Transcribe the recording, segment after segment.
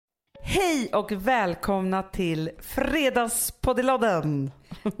Hej och välkomna till Fredagspodden.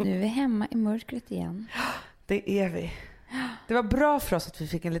 Nu är vi hemma i mörkret igen. Det är vi. Det var bra för oss att vi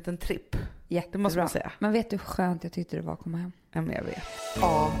fick en liten tripp. Jättebra. Det måste man säga. Men vet du hur skönt jag tyckte det var att komma hem? Ja, men jag vet.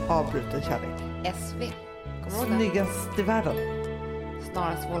 Ja, avbruten kärlek. SV. Snyggast i världen.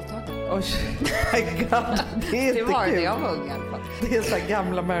 Snarast våldtagen. Oj, my God. Det är inte var kul. det jag var ung i alla fall. Det är så här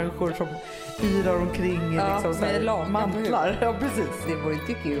gamla människor som yrar omkring i liksom så här mantlar. Ja, precis. Det vore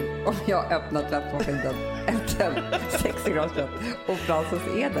inte kul om jag öppnat tvättmaskinen efter 60 grader kött och Frances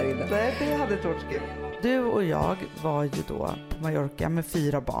är där inne. Nej, det hade inte varit kul. Du och jag var ju då på Mallorca med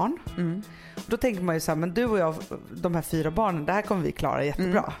 4 barn. Mm. Då tänker man ju så här, men du och jag, de här 4 barnen, det här kommer vi klara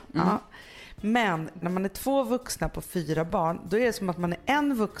jättebra. Ja. Men när man är 2 vuxna på 4 barn, då är det som att man är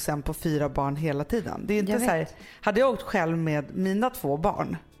en vuxen på 4 barn hela tiden. Det är inte så här, hade jag åkt själv med mina 2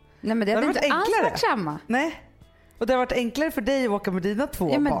 barn. Nej, men det hade inte alls varit samma. Nej. Och det har varit enklare för dig att åka med dina 2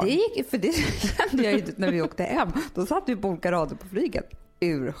 barn. Ja, men det gick, för det kände jag ju när vi åkte hem. Då satt vi på olika rader på flyget.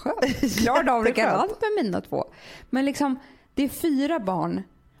 Urskönt. Klarade av likadant med mina 2. Men liksom, det är 4 barn.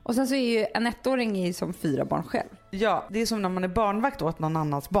 Och sen så är ju en 1-åring som 4 barn själv. Ja, det är som när man är barnvakt åt någon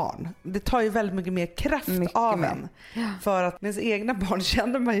annans barn. Det tar ju väldigt mycket mer kraft av en. För att med sina egna barn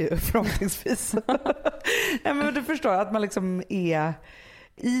känner man ju förhoppningsvis. Ja, men du förstår att man liksom är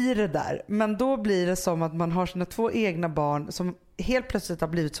i det där. Men då blir det som att man har sina 2 egna barn som helt plötsligt har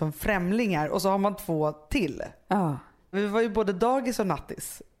blivit som främlingar. Och så har man 2 till. Ja. Vi var ju både dagis och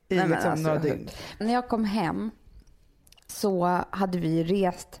nattis i några dygn. När jag kom hem så hade vi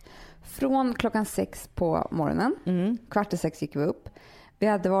rest från klockan 6 på morgonen. 5:15 gick vi upp. Vi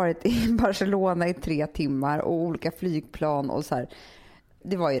hade varit i Barcelona i 3 timmar och olika flygplan och så här.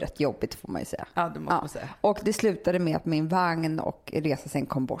 Det var ju rätt jobbigt får man ju säga. Ja, det måste man säga. Och det slutade med att min vagn och resa sen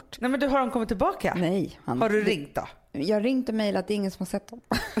kom bort. Nej, men du, har de kommit tillbaka? Nej. Har du ringt då? Jag ringt och mejlat, det är ingen som har sett dem.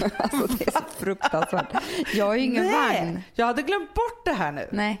 Alltså det är så fruktansvärt. Jag har ju ingen vagn. Jag hade glömt bort det här nu.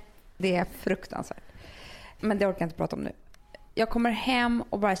 Nej, det är fruktansvärt. Men det orkar jag inte prata om nu. Jag kommer hem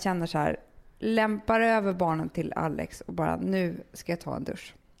och bara känner så här, lämpar över barnen till Alex och bara, nu ska jag ta en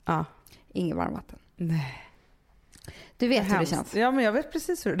dusch. Ja. Ingen varmvatten. Nej. Du vet hur det känns. Ja, men jag vet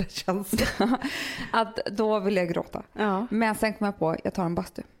precis hur det känns. Att då vill jag gråta. Ja. Men sen kom jag på, jag tar en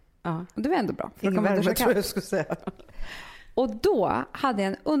bastu. Ja. Och det var ändå bra. Ingen värme tror jag skulle säga. Och då hade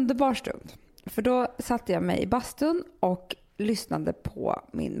jag en underbar stund. För då satte jag mig i bastun och lyssnade på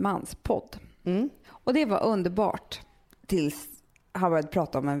min mans podd. Och det var underbart tills han började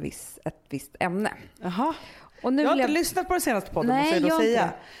prata om ett visst ämne. Jaha. Och nu jag har inte lyssnat på den senaste podden. Nej, måste jag då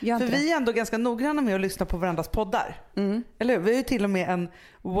säga. För vi är ändå ganska noggranna med att lyssna på varandras poddar. Eller hur? Vi har ju till och med en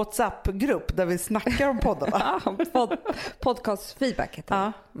WhatsApp-grupp där vi snackar om poddarna. Podcast feedback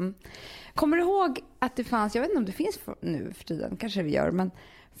heter det. Kommer du ihåg att det fanns, jag vet inte om det finns nu för tiden, kanske vi gör, men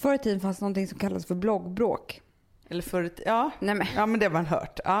förr i tiden fanns någonting som kallas för bloggbråk. Eller förut, ja. Nej, men. Ja, men det har man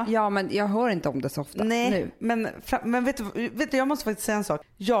hört. Ja, men jag hör inte om det så ofta. Nej, nu. Men vet du, jag måste faktiskt säga en sak.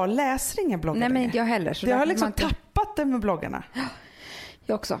 Jag läser inga bloggar. Nej, men inte jag heller. Så jag har liksom tappat det med bloggarna.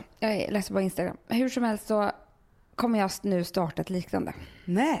 Jag också. Jag läser bara Instagram. Hur som helst så kommer jag nu starta ett liknande.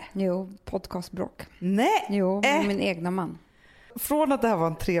 Nej. Jo, podcastbråk. Nej. Jo, med min egna man. Från att det här var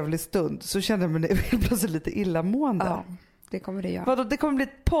en trevlig stund så kände jag mig plötsligt lite illamående. Ja, det kommer det göra. Vadå, det kommer bli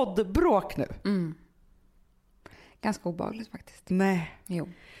ett poddbråk nu? Ganska obehagligt faktiskt. Nej. Jo.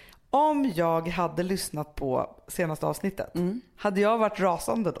 Om jag hade lyssnat på senaste avsnittet, hade jag varit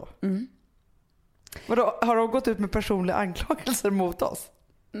rasande då? Vadå, har de gått ut med personliga anklagelser mot oss?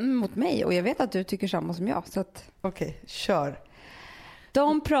 Mot mig, och jag vet att du tycker samma som jag. Okej, kör.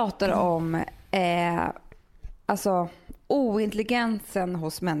 De pratar om alltså ointelligensen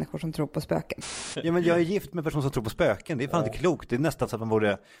hos människor som tror på spöken. Ja, men jag är gift med personer som tror på spöken. Det är fan inte klokt. Det är nästan så att man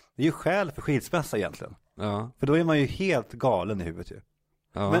borde... Det är ju skäl för skilsmässa egentligen. Ja. För då är man ju helt galen i huvudet ju.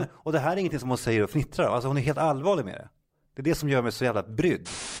 Ja. Men, och det här är ingenting som hon säger och fnittrar. Alltså hon är helt allvarlig med det. Det är det som gör mig så jävla brydd.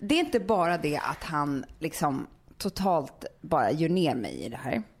 Det är inte bara det att han liksom totalt bara gör ner mig i det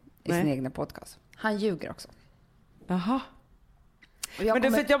här. I sin egna podcast. Han ljuger också. Jaha.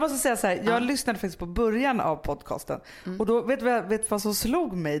 Men jag måste säga så här, jag lyssnade faktiskt på början av podcasten och då vet du vad som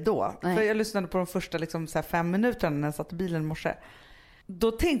slog mig då? Nej. För jag lyssnade på de första liksom så här 5 minuterna när jag satt i bilen i morse.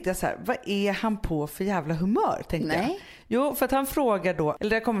 Då tänkte jag så här, vad är han på för jävla humör? Tänkte jag. Jo, för att han frågar då, eller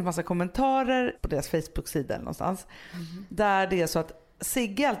det har kommit en massa kommentarer på deras Facebook-sida eller någonstans, där det är så att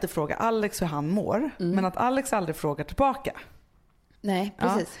Sigge alltid frågar Alex hur han mår, men att Alex aldrig frågar tillbaka. Nej,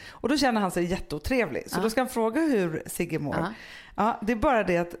 precis. Ja. Och då känner han sig jätteotrevlig. Så då ska han fråga hur Sigge mår. Ja, det är bara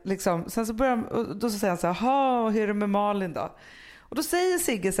det att liksom, sen så börjar då så säger han så här, hur är det med Malin då? Och då säger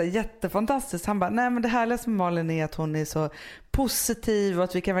Sigge så här jättefantastiskt. Han bara, nej men det härligaste med Malin är att hon är så positiv och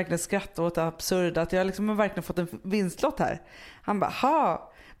att vi kan verkligen skratta åt det absurda. Att jag liksom har verkligen fått en vinstlott här. Han bara,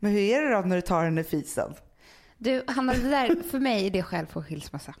 ha, men hur är det då när du tar henne i fisen? Du, Hanna, det där, för mig är det skäl för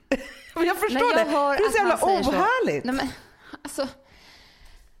skilsmässa. Men jag förstår det. Det är så jävla ohärligt. Nej, men, alltså,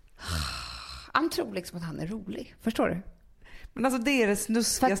 han tror liksom att han är rolig. Förstår du? Men alltså det är det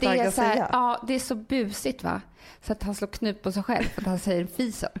snuskigaste jag kan säga. Ja, det är så busigt va? Så att han slår knut på sig själv för att han säger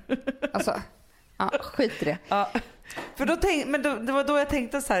fisen. Alltså, ja, skit i det. Ja. För då det var då jag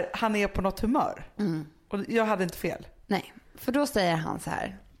tänkte så här, han är på något humör. Och jag hade inte fel. Nej, för då säger han så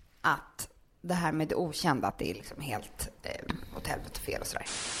här att det här med det okända, att det är liksom helt åt helvete fel och sådär.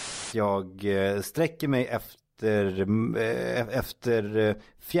 Jag sträcker mig efter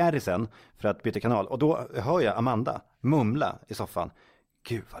fjärisen för att byta kanal. Och då hör jag Amanda mumla i soffan.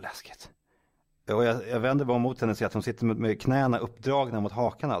 Gud vad läskigt. Och jag vänder mig mot henne och ser att hon sitter med knäna uppdragna mot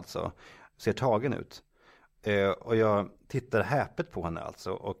hakan alltså. Ser tagen ut. Och jag tittar häpet på henne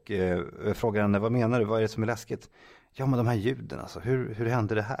alltså. Och frågar henne, vad menar du? Vad är det som är läskigt? Ja men de här ljuden alltså. Hur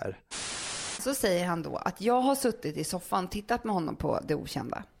hände det här? Så säger han då att jag har suttit i soffan, tittat med honom på det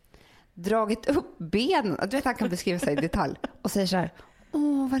okända. Dragit upp benen. Du vet, han kan beskriva sig i detalj. Och säger så här,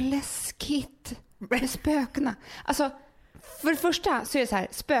 åh vad läskigt med spökena. Alltså, för det första så är det så här,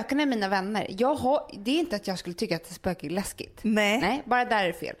 spökena är mina vänner. Det är inte att jag skulle tycka att spöken är läskigt. Nej, bara där är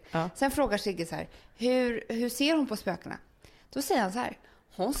det fel. Ja. Sen frågar Sigge så här, hur ser hon på spökena? Då säger han så här,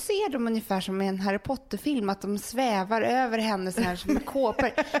 hon ser dem ungefär som i en Harry Potter-film, att de svävar över henne så här som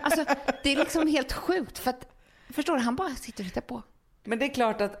kåpor. Alltså, det är liksom helt sjukt. För att, förstår du, han bara sitter och hittar på. Men det är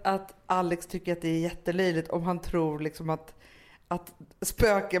klart att Alex tycker att det är jättelöjligt om han tror liksom att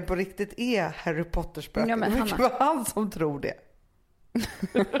spöken på riktigt är Harry Potter-spöken. Ja, men det var han som tror det.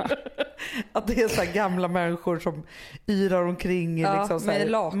 Att det är så här gamla människor som yrar omkring i liksom så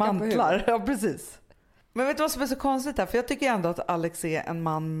här mantlar. Ja, precis. Men vet du vad som är så konstigt här? För jag tycker ändå att Alex är en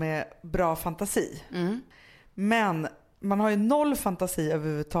man med bra fantasi. Men man har ju noll fantasi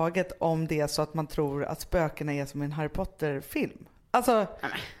överhuvudtaget om det är så att man tror att spökena är som en Harry Potter-film. Alltså,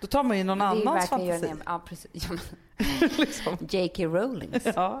 då tar man ju någon annans fantasi. Ja, precis. Ja, liksom. J.K. Rowling.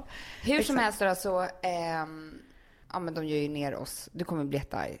 Ja, hur som helst då så, ja men de gör ju ner oss. Du kommer bli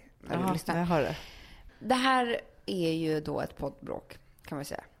jättearg när du lyssnar. Jag hör det. Det här är ju då ett poddbråk, kan man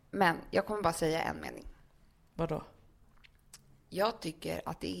säga. Men jag kommer bara säga en mening. Vadå? Jag tycker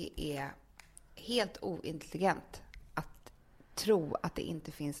att det är helt ointelligent att tro att det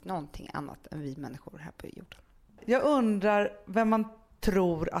inte finns någonting annat än vi människor här på jorden. Jag undrar vem man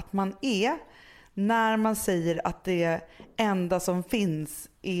tror att man är när man säger att det enda som finns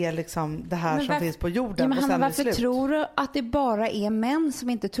är liksom det här som finns på jorden. Ja, men och sen varför tror du att det bara är män som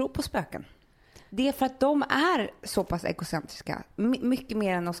inte tror på spöken? Det är för att de är så pass egocentriska, mycket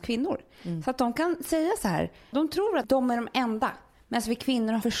mer än oss kvinnor. Så att de kan säga så här, de tror att de är de enda. Medan vi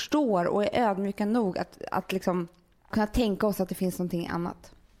kvinnor förstår och är ödmjuka nog att liksom kunna tänka oss att det finns någonting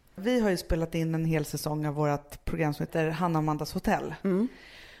annat. Vi har ju spelat in en hel säsong av vårt program som heter Hannah och Amandas hotell.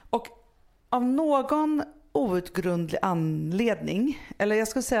 Och av någon outgrundlig anledning, eller jag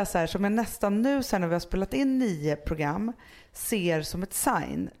skulle säga så här, som jag nästan nu sen när vi har spelat in 9 program ser som ett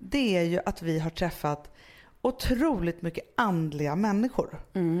sign, det är ju att vi har träffat otroligt mycket andliga människor.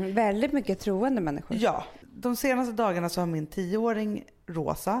 Väldigt mycket troende människor. Ja, de senaste dagarna så har min 10-åring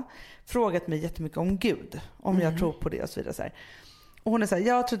Rosa frågat mig jättemycket om Gud, om jag tror på det och så vidare så här. Och hon är så här,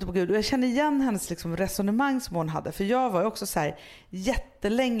 jag tror inte på Gud. Och jag känner igen hennes liksom resonemang som hon hade. För jag var ju också så här,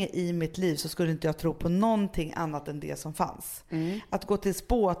 jättelänge i mitt liv så skulle inte jag tro på någonting annat än det som fanns. Att gå till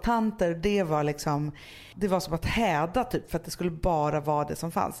spåtanter, det var som att häda typ, för att det skulle bara vara det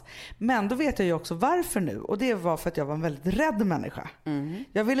som fanns. Men då vet jag ju också varför nu. Och det var för att jag var en väldigt rädd människa.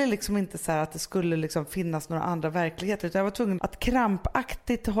 Jag ville liksom inte så här att det skulle liksom finnas några andra verkligheter. Utan jag var tvungen att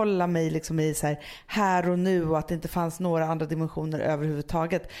krampaktigt hålla mig liksom i så här och nu, och att det inte fanns några andra dimensioner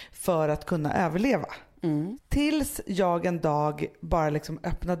överhuvudtaget för att kunna överleva. Tills jag en dag bara liksom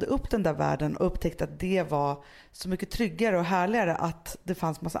öppnade upp den där världen och upptäckte att det var så mycket tryggare och härligare att det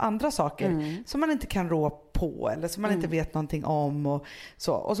fanns massa andra saker som man inte kan rå på eller som man inte vet någonting om och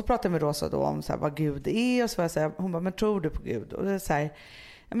så. Och så pratade jag med Rosa då om så här, vad Gud är, och så var jag så här, hon bara, men tror du på Gud? Och det är så här,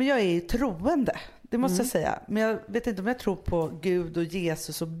 ja, men jag är ju troende, det måste jag säga. Men jag vet inte om jag tror på Gud och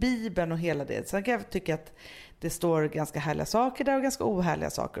Jesus och Bibeln och hela det. Sen kan jag tycka att det står ganska härliga saker där och ganska ohärliga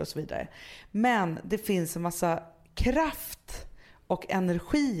saker och så vidare. Men det finns en massa kraft och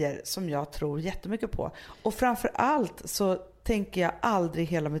energier som jag tror jättemycket på. Och framför allt så tänker jag aldrig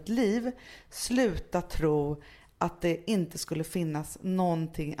hela mitt liv sluta tro att det inte skulle finnas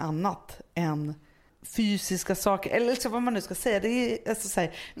någonting annat än fysiska saker, eller liksom vad man nu ska säga. Det är, alltså, så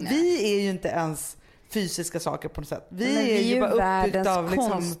här, vi är ju inte ens fysiska saker på något sätt. Vi är ju bara världens av, liksom,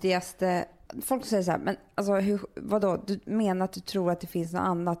 konstigaste. Folk säger så här, men alltså, vadå? Du menar att du tror att det finns något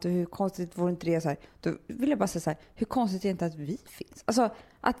annat och hur konstigt vore inte det så här? Då vill jag bara säga så här, hur konstigt är det inte att vi finns? Alltså,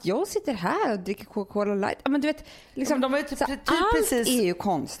 att jag sitter här och dricker Coca-Cola Light. Ja, men du vet, liksom, de är typ allt precis, är ju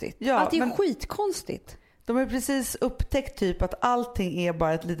konstigt. Ja, allt är skitkonstigt. De har precis upptäckt typ att allting är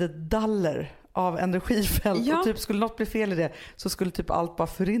bara ett litet daller av energifält. Ja. Och typ skulle något bli fel i det så skulle typ allt bara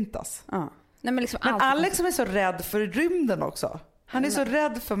förintas. Ja. Nej, men liksom men Alex som är så rädd för rymden också. Han är så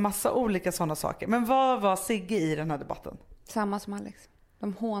rädd för massa olika sådana saker. Men vad var Sigge i den här debatten? Samma som Alex.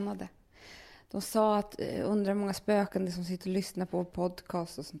 De hånade. De sa att undrar många spöken som sitter och lyssnar på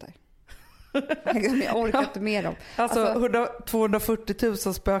podcast och sånt där. Jag orkar inte med dem. Alltså 240 000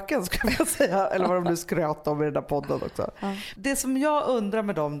 spöken skulle jag säga. Eller vad de nu skröt om i den där podden också. Ja. Det som jag undrar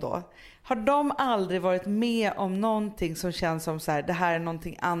med dem då. Har de aldrig varit med om någonting som känns som så här, det här är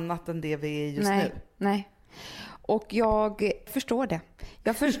någonting annat än det vi är just nu? Nej. Och jag förstår det.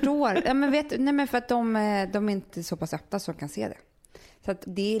 Jag förstår. Ja, men för att de är inte så pass öppna så de kan se det. Så att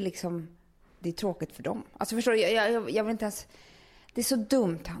det är liksom, det är tråkigt för dem. Alltså förstår du, jag vill inte ens, det är så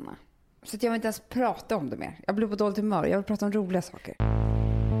dumt, Hanna. Så att jag vill inte ens prata om det mer. Jag blir på dåligt humör. Jag vill prata om roliga saker.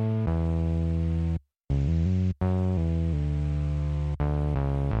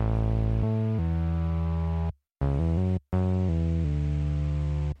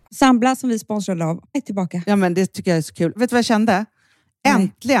 Sambla som vi sponsrade av är tillbaka. Ja, men det tycker jag är så kul. Vet du vad jag kände?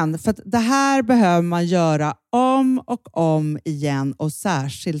 Äntligen! För att det här behöver man göra om och om igen och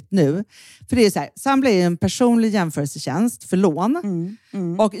särskilt nu. För det är så här, Sambla är en personlig jämförelsetjänst för lån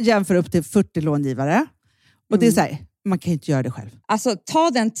och jämför upp till 40 långivare. Och det är så här, man kan ju inte göra det själv. Alltså ta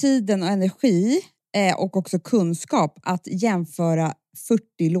den tiden och energi och också kunskap att jämföra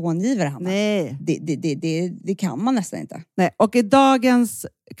 40 långivare, Hanna. Nej. Det kan man nästan inte. Nej, och i dagens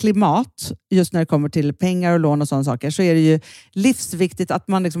klimat, just när det kommer till pengar och lån och sådana saker, så är det ju livsviktigt att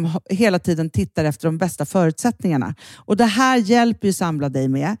man liksom hela tiden tittar efter de bästa förutsättningarna. Och det här hjälper ju Sambla dig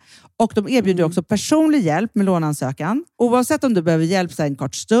med. Och de erbjuder också personlig hjälp med låneansökan. Oavsett om du behöver hjälp en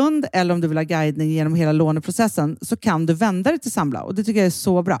kort stund eller om du vill ha guidning genom hela låneprocessen så kan du vända dig till Sambla. Och det tycker jag är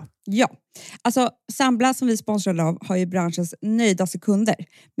så bra. Ja, alltså Sambla som vi sponsrade av har ju branschens nöjdaste kunder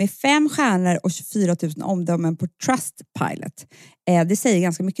med 5 stjärnor och 24 000 omdömen på Trustpilot. Det säger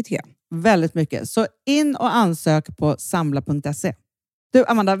ganska mycket tycker jag. Väldigt mycket. Så in och ansök på sambla.se. Du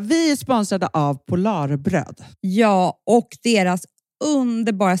Amanda, vi är sponsrade av Polarbröd. Ja, och deras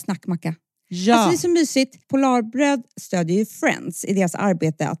underbara snackmacka. Ja. Alltså det är så mysigt. Polarbröd stödjer ju Friends i deras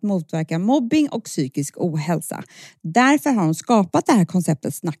arbete att motverka mobbing och psykisk ohälsa. Därför har de skapat det här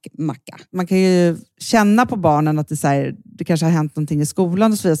konceptet snackmacka. Man kan ju känna på barnen att det, så här, det kanske har hänt någonting i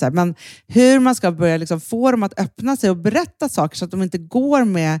skolan och så vidare. Så här. Men hur man ska börja liksom få dem att öppna sig och berätta saker så att de inte går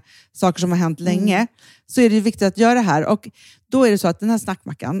med saker som har hänt länge. Så är det ju viktigt att göra det här. Och då är det så att den här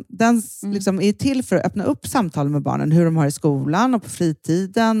snackmackan, den liksom är till för att öppna upp samtal med barnen. Hur de har i skolan och på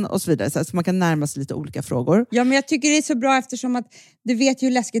fritiden och så vidare. Så man kan närma sig lite olika frågor. Ja, men jag tycker det är så bra eftersom att du vet ju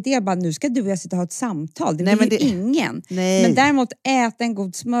hur läskigt det är. Bara, nu ska du och jag sitta och ha ett samtal. Det vill ju ingen. Nej. Men däremot äta en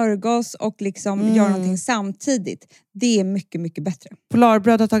god smörgås och liksom göra någonting samtidigt. Det är mycket, mycket bättre.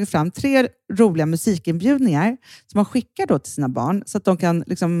 Polarbröd har tagit fram 3 roliga musikinbjudningar som man skickar då till sina barn. Så att de kan,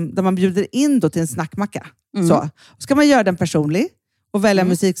 liksom, där man bjuder in då till en snackmacka. Så. Och ska man göra den personlig och välja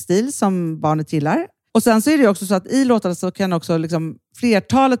musikstil som barnet gillar. Och sen så är det också så att i låtarna så kan också liksom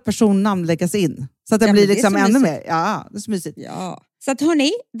flertalet personnamn läggas in. Så att det blir liksom ännu mer. Ja, det är så mysigt. Ja. Så att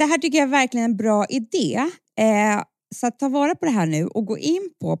hörni, det här tycker jag är verkligen en bra idé. Så att ta vara på det här nu och gå in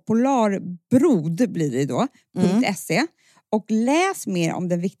på polarbrod blir det då, .se och läs mer om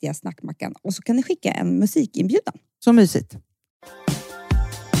den viktiga snackmackan. Och så kan ni skicka en musikinbjudan. Så mysigt.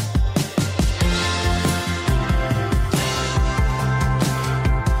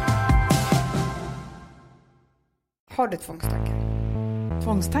 Har du tvångstankar?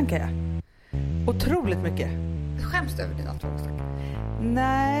 Tvångstankar, ja. Otroligt mycket. Skäms du över dina tvångstankar?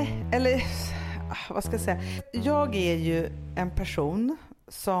 Nej, eller vad ska jag säga? Jag är ju en person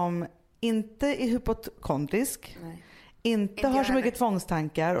som inte är hypokondrisk. Nej. Inte har så mycket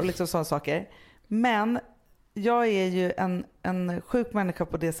tvångstankar och liksom sådana saker. Men jag är ju en sjuk människa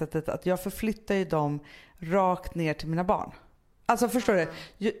på det sättet att jag förflyttar ju dem rakt ner till mina barn. Alltså förstår du?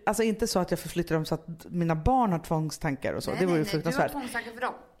 Alltså inte så att jag förflyttar dem så att mina barn har tvångstankar och så. Det vore ju fruktansvärt. Du har tvångstankar för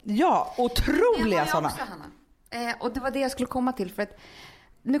dem. Ja, otroliga sådana. Det har jag också, Hanna. Och det var det jag skulle komma till. För att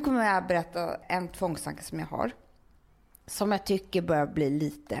nu kommer jag att berätta en tvångstanke som jag har. Som jag tycker börjar bli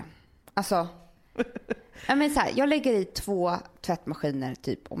lite... Alltså... jag lägger i 2 tvättmaskiner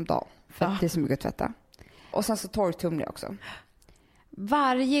typ om dagen. För att det är så mycket att tvätta. Och sen så torktumlar jag också.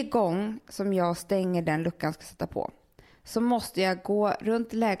 Varje gång som jag stänger den luckan ska sätta på så måste jag gå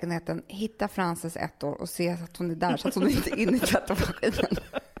runt lägenheten, hitta Frances 1 år och se att hon är där så att hon inte är inne i tvättmaskinen.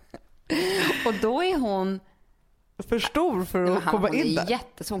 Och då är hon för stor för att komma in där.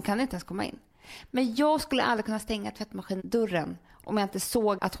 Så hon kan inte ens komma in. Men jag skulle aldrig kunna stänga tvättmaskindörren om jag inte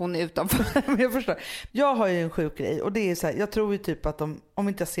såg att hon är utanför. Men jag förstår. Jag har ju en sjuk grej och det är så här, jag tror ju typ att om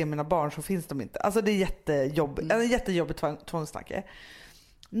inte jag ser mina barn så finns de inte. Alltså det är jättejobbigt, en jättejobbig tvångstanke.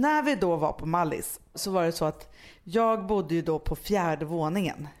 När vi då var på Mallis så var det så att jag bodde ju då på 4:e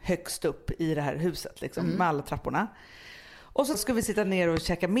våningen högst upp i det här huset liksom, med alla trapporna. Och så ska vi sitta ner och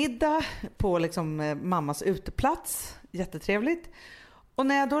käka middag på liksom mammas uteplats. Jättetrevligt. Och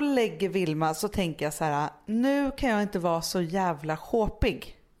när jag då lägger Vilma så tänker jag så här, nu kan jag inte vara så jävla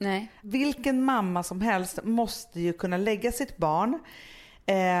håpig. Nej. Vilken mamma som helst måste ju kunna lägga sitt barn.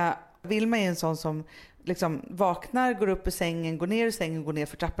 Vilma är en sån som liksom vaknar, går upp ur sängen, går ner ur sängen, går ner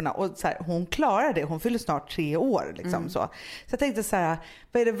för trapporna och så här, hon klarar det. Hon fyller snart 3 år liksom så jag tänkte så här,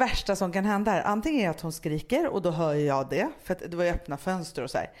 vad är det värsta som kan hända här? Antingen är att hon skriker och då hör jag det för att det var ju öppna fönster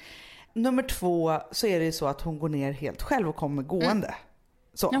och så här. Nummer 2 så är det ju så att hon går ner helt själv och kommer gående.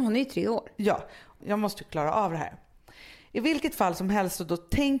 Så. Ja, hon är ju 3 år. Ja, jag måste ju klara av det här. I vilket fall som helst så då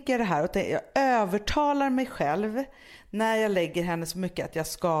tänker jag det här och jag övertalar mig själv när jag lägger henne så mycket att jag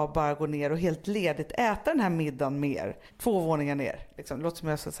ska bara gå ner och helt ledigt äta den här middagen mer. 2 våningar ner. Liksom. Låt som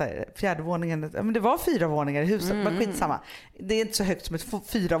jag ska säga 4:e våningen. Men det var 4 våningar i huset, men skitsamma. Det är inte så högt som ett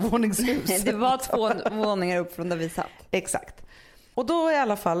 4-våningshus. Det var 2 våningar upp från där vi satt. Exakt. Och då i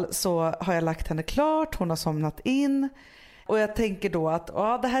alla fall så har jag lagt henne klart, hon har somnat in. Och jag tänker då att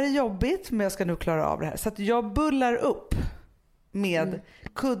det här är jobbigt men jag ska nu klara av det här. Så att jag bullar upp med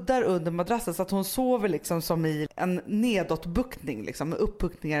kuddar under madrassen så att hon sover liksom som i en nedåtbuktning liksom, med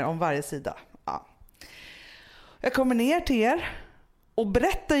uppbuktningar om varje sida. Ja. Jag kommer ner till er och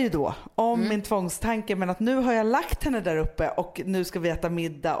berättar ju då om min tvångstanke, men att nu har jag lagt henne där uppe och nu ska vi äta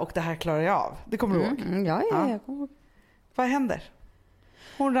middag och det här klarar jag av. Det kommer du ihåg? Ja, jag kommer ihåg. Vad händer?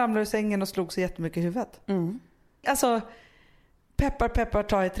 Hon ramlar ur sängen och slog sig jättemycket i huvudet. Alltså, peppar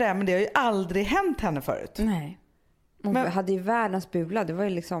ta i trä, men det har ju aldrig hänt henne förut. Nej. Hon hade ju världens bula, det var ju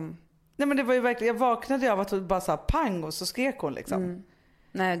liksom... Nej men det var ju verkligen, jag vaknade av att hon bara sa pang och så skrek hon liksom.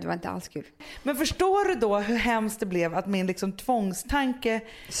 Nej, det var inte alls kul. Men förstår du då hur hemskt det blev att min liksom tvångstanke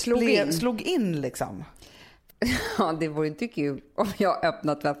slog in liksom? Ja, det vore inte kul om jag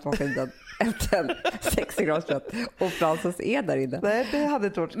öppnat tvättmaskinen efter 60 graders kött och Frances är där inne. Nej, det hade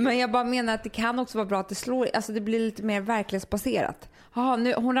inte varit. Men jag bara menar att det kan också vara bra att det slår, alltså det blir lite mer verklighetsbaserat. Jaha,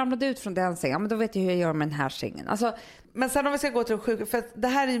 nu hon ramlade ut från den sängen, men då vet jag hur jag gör med den här sängen. Alltså, men sen om vi ska gå till sjuk, för det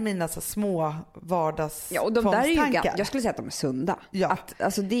här är ju mina så små vardags ja, och de där är ju, jag skulle säga att de är sunda. Ja.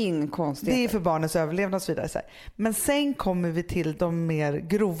 Alltså det är ingen konstighet. Det är för barnens överlevnad och så vidare. Så här. Men sen kommer vi till de mer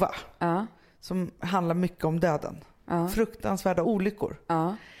grova. Som handlar mycket om döden. Fruktansvärda olyckor.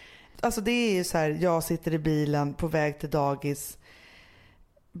 Alltså det är ju så här, jag sitter i bilen på väg till dagis,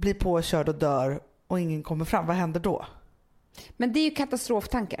 blir påkörd och dör och ingen kommer fram. Vad händer då? Men det är ju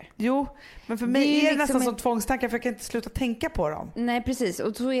katastroftankar. Jo, men för mig är det liksom nästan som tvångstankar för jag kan inte sluta tänka på dem. Nej, precis.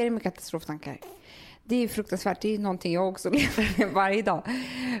 Och så är det med katastroftankar. Det är ju fruktansvärt. Det är ju någonting jag också lever med varje dag.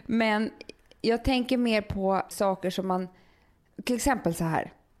 Men jag tänker mer på saker som man... Till exempel så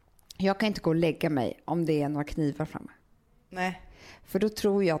här. Jag kan inte gå och lägga mig om det är några knivar framme. Nej. För då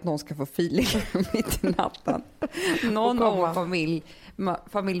tror jag att någon ska få feeling mitt i natten. Någon av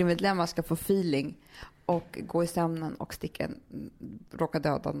familjemedlemmar ska få feeling och gå i sömnen och råka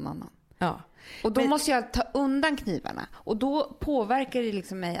döda någon annan. Ja. Och då måste jag ta undan knivarna. Och då påverkar det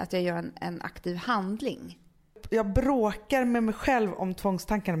liksom mig att jag gör en aktiv handling. Jag bråkar med mig själv om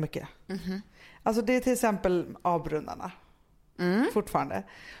tvångstankarna mycket. Alltså det är till exempel A-brunnarna. Fortfarande.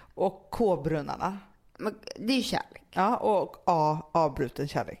 Och K-brunnarna. Men det är ju kärlek. Ja, och avbruten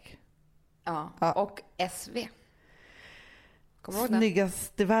kärlek. Ja, och SV. Kommer du ihåg det?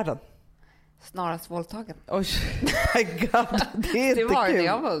 Snyggast i världen. Snarast våldtagen. Oj, my God. Det är inte var kul. Det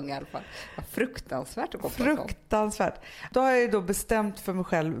jag var ung i alla fall. Fruktansvärt att gå på. Fruktansvärt. Då har jag ju då bestämt för mig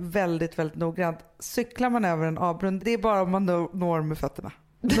själv väldigt, väldigt noggrant. Cyklar man över en avbrunn, det är bara om man når med fötterna.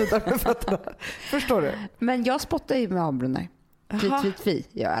 Förstår du? Men jag spottar ju med avbrunnar. Fi,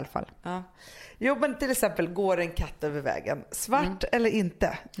 i alla fall. Ja. Jo, men till exempel går en katt över vägen. Svart eller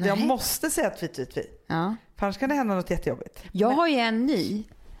inte? Nej. Jag måste säga fi. Ja. För annars kan det hända något jättejobbigt. Jag har ju en ny.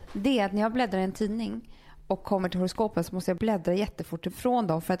 Det är att när jag bläddrar i en tidning och kommer till horoskopen så måste jag bläddra jättefort ifrån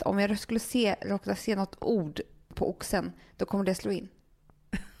dem. För att om jag skulle råka se något ord på oxen, då kommer det slå in.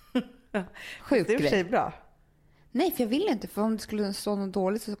 Sjuk det är grej. Bra. Nej, för jag vill inte. För om det skulle stå något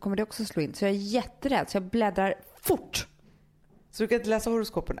dåligt så kommer det också slå in. Så jag är jätterädd. Så jag bläddrar fort. Så du kan inte läsa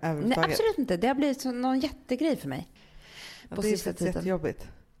horoskopen överhuvudtaget? Nej, absolut inte. Det har blivit någon jättegrej för mig. På sista tiden. Det är jättejobbigt.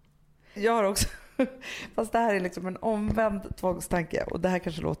 Jag har också... Fast det här är liksom en omvänd tvångstanke. Och det här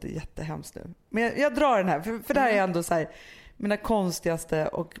kanske låter jättehemskt nu. Men jag drar den här. För det här är ändå så här... Mina konstigaste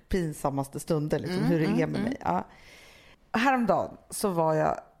och pinsammaste stunder. Liksom, hur det är med mig. Ja. Häromdagen så var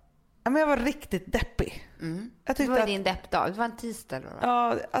jag var riktigt deppig. Jag tyckte det var din deppdag. Det var en tisdag eller vad?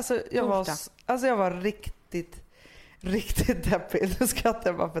 Ja, jag var riktigt deppig. Nu skrattar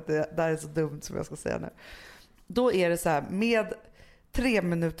jag bara för att det här är så dumt som jag ska säga nu. Då är det så här med 3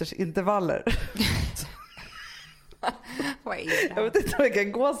 minuters intervaller. Vad är det? Jag vet inte om jag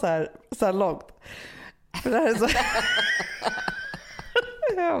kan gå så här långt. För det här är så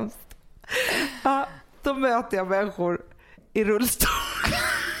hemskt. Ja, då möter jag människor i rullstol.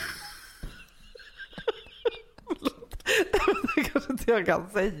 Det kanske inte jag kan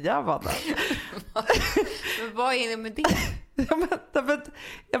säga, Amanda. Men vad är det med det?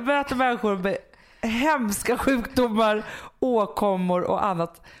 Jag möter människor med hemska sjukdomar, åkommor och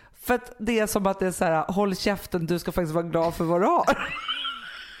annat. För att det är som att det är så här: håll käften, du ska faktiskt vara glad för vad du har.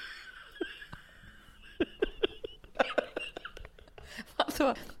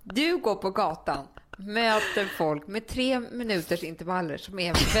 Alltså, du går på gatan, möter folk med 3 minuters intervaller som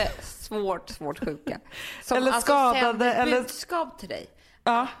är svårt sjuka. Som eller skadade. Eller budskap till dig.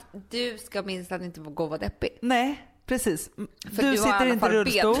 Ja. Du ska minst att inte gå och vara deppig. Nej, precis. För du sitter inte i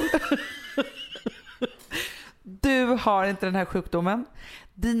rullstol. Du har inte den här sjukdomen.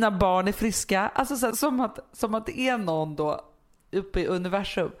 Dina barn är friska. Alltså så här, som att det är någon då uppe i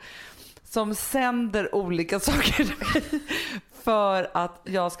universum som sänder olika saker till mig för att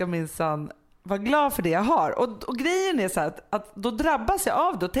jag ska minsann vara glad för det jag har. Och grejen är så här att då drabbas jag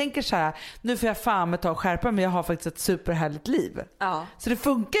av det och tänker så här: nu får jag fan med ta och skärpa, men jag har faktiskt ett superhärligt liv. Ja. Så det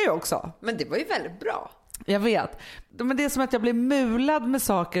funkar ju också. Men det var ju väldigt bra. Jag vet. Men det är som att jag blir mulad med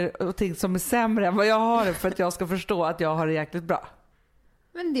saker och ting som är sämre än vad jag har, för att jag ska förstå att jag har det jäkligt bra.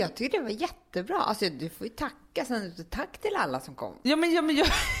 Men jag tycker det var jättebra. Alltså, du får ju tacka sen. Tack till alla som kom. Ja, men jag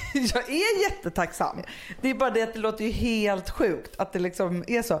är jättetacksam. Det är bara det att det låter ju helt sjukt att det liksom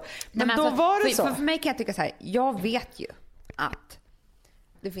är så. Men då alltså, var det så. För mig kan jag tycka så här. Jag vet ju att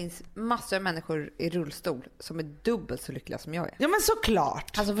det finns massor av människor i rullstol som är dubbelt så lyckliga som jag är. Ja, men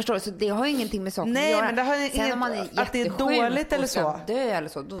såklart. Alltså förstår du, så det har ju ingenting med saker att göra. Men det har sen om man är att det är dåligt eller så. Dö eller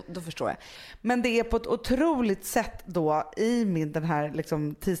så, då förstår jag. Men det är på ett otroligt sätt då i den här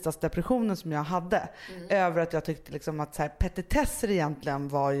liksom tisdagsdepressionen som jag hade. Över att jag tyckte liksom att så här, petitesser egentligen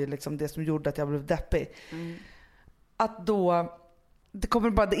var ju liksom det som gjorde att jag blev deppig. Att då det kommer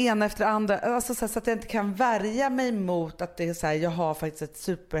bara det ena efter det andra, alltså så att jag inte kan värja mig mot att det är så här: jag har faktiskt ett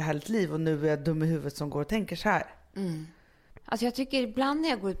superhärligt liv och nu är jag dum i huvudet som går och tänker så här. Alltså jag tycker ibland när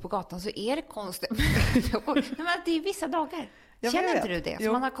jag går ut på gatan så är det konstigt. Men det är vissa dagar. Känner inte du det?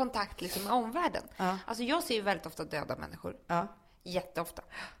 Så man har kontakt liksom med omvärlden. Ja. Alltså jag ser ju väldigt ofta döda människor. Ja. Jätteofta.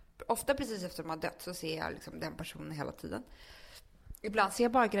 Ofta precis efter de har dött så ser jag liksom den personen hela tiden. Ibland ser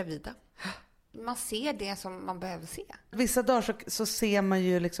jag bara gravida. Man ser det som man behöver se. Vissa dagar så ser man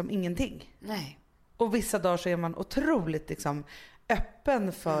ju liksom ingenting. Nej. Och vissa dagar så är man otroligt liksom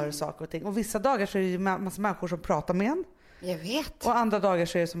öppen för saker och ting. Och vissa dagar så är det ju massa människor som pratar med en. Jag vet. Och andra dagar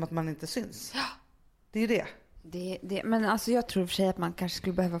så är det som att man inte syns. Ja. Det är ju det. Men alltså jag tror för sig att man kanske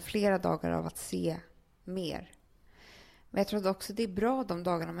skulle behöva flera dagar av att se mer. Men jag tror också det är bra de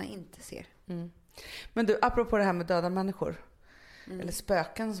dagarna man inte ser. Men du, apropå det här med döda människor. Eller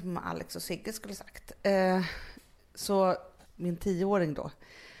spöken som Alex och Sigge skulle sagt. Så min 10-åring då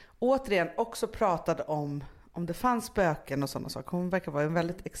återigen också pratade om det fanns spöken och sådana saker. Hon verkar vara en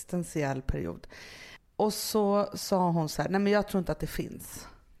väldigt existentiell period. Och så sa hon så här: nej men jag tror inte att det finns.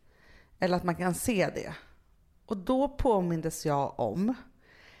 Eller att man kan se det. Och då påmindes jag om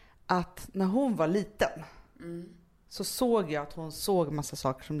att när hon var liten så såg jag att hon såg massa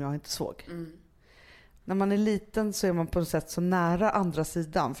saker som jag inte såg. När man är liten så är man på något sätt så nära andra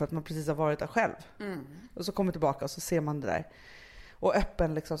sidan för att man precis har varit där själv. Och så kommer tillbaka och så ser man det där. Och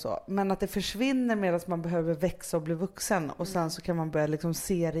öppen liksom så. Men att det försvinner medan man behöver växa och bli vuxen. Och sen så kan man börja liksom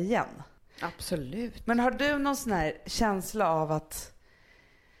se det igen. Absolut. Men har du någon sån här känsla av att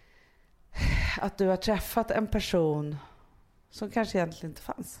du har träffat en person som kanske egentligen inte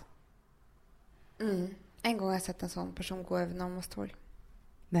fanns? En gång har jag sett en sån person gå över Norrmalmstorg.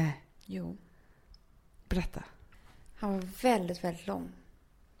 Nej. Jo. Berätta. Han var väldigt, väldigt lång.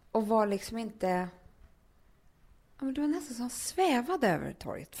 Och var liksom inte... Ja, men det var nästan som han svävade över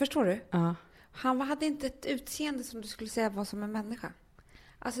torget. Förstår du? Han hade inte ett utseende som du skulle säga var som en människa.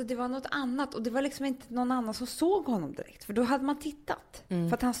 Alltså det var något annat. Och det var liksom inte någon annan som såg honom direkt. För då hade man tittat.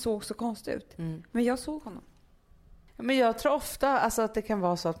 För att han såg så konstig ut. Men jag såg honom. Men jag tror ofta alltså, att det kan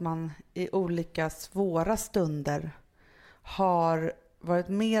vara så att man i olika svåra stunder har varit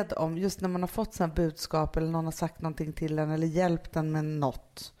med om, just när man har fått sådana budskap eller någon har sagt någonting till en eller hjälpt en med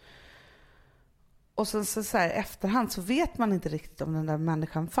något. Och sen så här, efterhand så vet man inte riktigt om den där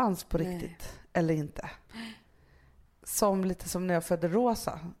människan fanns på riktigt eller inte. Lite som när jag födde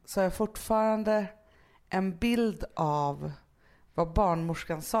Rosa så har jag fortfarande en bild av vad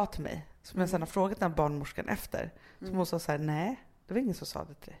barnmorskan sa till mig. Som jag sedan har frågat den barnmorskan efter. Som hon sa så här, nej, det var ingen som sa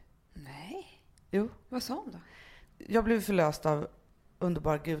det till dig. Nej? Jo. Vad sa hon då? Jag blev förlöst av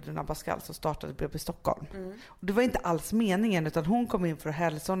underbara Gudrun Abascal som startade BB i Stockholm. Och det var inte alls meningen utan hon kom in för att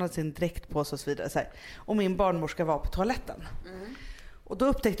hälsa, hon hade sin dräkt på sig och så vidare. Så här. Och min barnmorska var på toaletten. Och då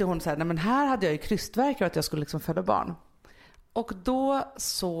upptäckte hon så här, nej men här hade jag ju krystvärk att jag skulle liksom föda barn. Och då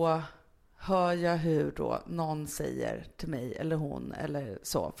så hör jag hur då någon säger till mig, eller hon, eller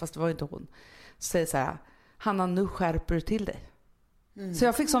så, fast det var inte hon, säger så här, Hanna, nu skärper du till dig. Så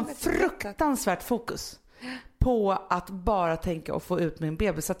jag fick sån fruktansvärt fokus på att bara tänka och få ut min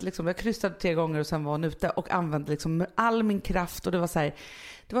bebis. Så att liksom, jag kryssade 3 gånger och sen var hon ute och använde liksom all min kraft. Och det var så här,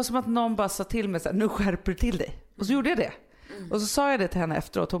 det var som att någon bara sa till mig så här, nu skärper du till dig. Och så gjorde jag det. Och så sa jag det till henne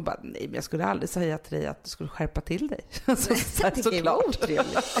efteråt. Hon bara, nej men jag skulle aldrig säga till dig att du skulle skärpa till dig. Såklart.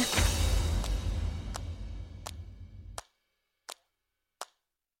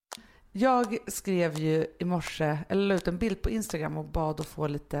 Jag skrev ju i morse, eller la ut en bild på Instagram och bad att få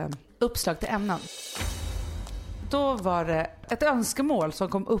lite uppslag till ämnen. Då var det ett önskemål som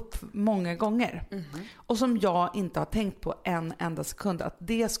kom upp många gånger. Och som jag inte har tänkt på en enda sekund att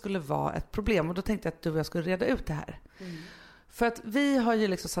det skulle vara ett problem. Och då tänkte jag att du och jag skulle reda ut det här. För att vi har ju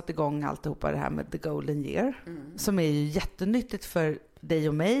liksom satt igång alltihopa det här med The Golden Year. Som är ju jättenyttigt för dig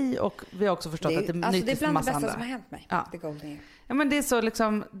och mig. Och vi har också förstått att det är nyttigt för massa andra. Det är bland det bästa som har hänt mig. Ja. The Golden Year. Ja men det är så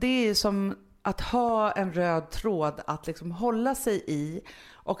liksom, det är som att ha en röd tråd att liksom hålla sig i.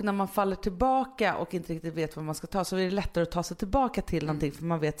 Och när man faller tillbaka och inte riktigt vet vad man ska ta så är det lättare att ta sig tillbaka till någonting. För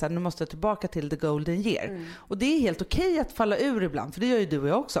man vet så här, nu måste jag tillbaka till The Golden Year. Och det är helt okej att falla ur ibland, för det gör ju du och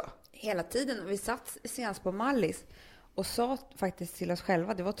jag också. Hela tiden. Vi satt senast på Mallis och sa faktiskt till oss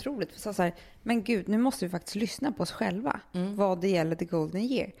själva, det var otroligt. Vi sa så här, men gud, nu måste vi faktiskt lyssna på oss själva vad det gäller The Golden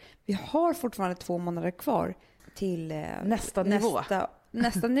Year. Vi har fortfarande 2 månader kvar till nästa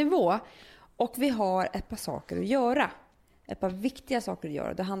nivå. Och vi har ett par saker att göra. Ett par viktiga saker att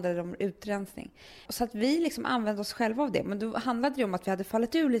göra. Det handlade om utrensning. Så att vi liksom använde oss själva av det. Men då handlade det om att vi hade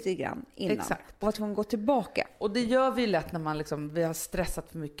fallit ur lite grann innan. Exakt. Och att hon går tillbaka. Och det gör vi lätt när man liksom, vi har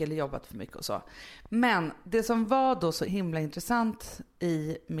stressat för mycket eller jobbat för mycket och så. Men det som var då så himla intressant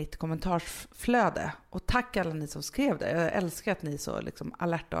i mitt kommentarsflöde. Och tack alla ni som skrev det. Jag älskar att ni är så liksom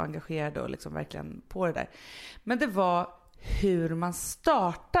alerta och engagerade och liksom verkligen på det där. Men det var hur man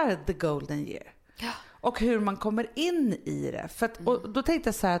startar The Golden Year. Ja. Och hur man kommer in i det. För att, och då tänkte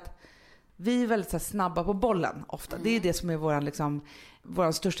jag så här att vi är väldigt så här snabba på bollen ofta. Det är det som är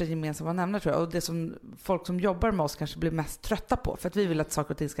våran största gemensamma nämnare tror jag. Och det som folk som jobbar med oss kanske blir mest trötta på. För att vi vill att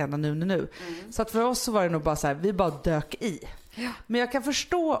saker och ting ska hända nu. Så att för oss så var det nog bara så här, vi bara dök i. Ja. Men jag kan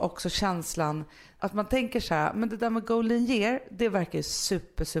förstå också känslan att man tänker så här, men det där med Golden Year, det verkar ju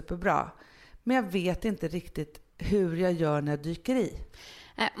superbra. Men jag vet inte riktigt hur jag gör när jag dyker i.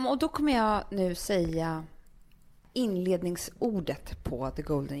 Och då kommer jag nu säga inledningsordet på The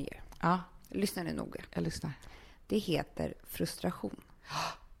Golden Year. Ja. Lyssna nu noga. Jag lyssnar. Det heter frustration.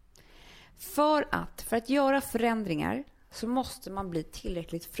 För att göra förändringar så måste man bli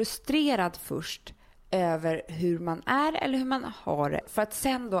tillräckligt frustrerad först över hur man är eller hur man har det. För att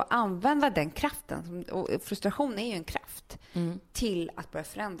sen då använda den kraften, och frustration är ju en kraft, till att börja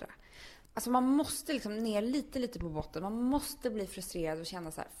förändra. Alltså man måste liksom ner lite på botten. Man måste bli frustrerad och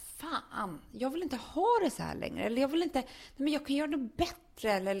känna så här, fan, jag vill inte ha det så här längre. Eller jag vill inte, men jag kan göra det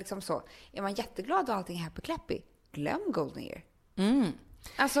bättre. Eller liksom så. Är man jätteglad och allting är happy-clappy, glöm Golden Year.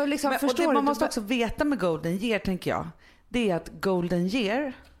 Alltså liksom, men, och det man måste också veta med Golden Year, tänker jag, det är att Golden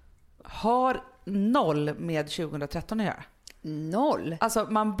Year har 0 med 2013 att göra. 0. Alltså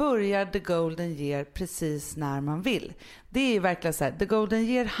man börjar The Golden Year precis när man vill. Det är ju verkligen så här, The Golden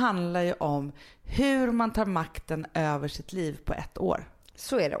Year handlar ju om hur man tar makten över sitt liv på 1 år.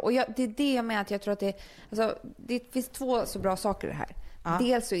 Så är det. Och det är det jag menar, att jag tror att det finns 2 så bra saker i det här. Ja.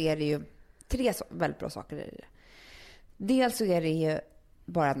 Dels så är det ju 3 väldigt bra saker i det. Dels så är det ju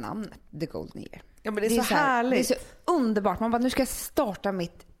bara namnet The Golden Year. Ja, men det är så härligt. Det är så underbart. Man bara, nu ska jag starta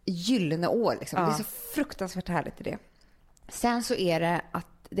mitt gyllene år liksom. Ja. Det är så fruktansvärt härligt i det. Sen så är det att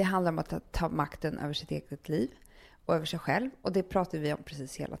det handlar om att ta makten över sitt eget liv. och över sig själv. Och det pratar vi om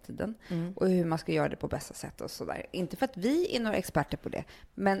precis hela tiden. Och hur man ska göra det på bästa sätt och sådär. Inte för att vi är några experter på det,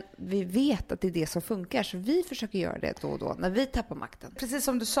 men vi vet att det är det som funkar. Så vi försöker göra det då och då när vi tappar makten. Precis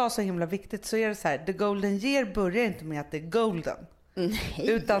som du sa så himla viktigt, så är det så här, the golden year börjar inte med att det är golden. Nej.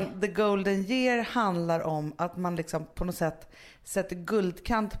 Utan the golden year handlar om att man liksom på något sätt sätter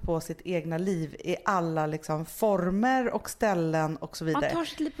guldkant på sitt egna liv i alla liksom former och ställen och så vidare. Man tar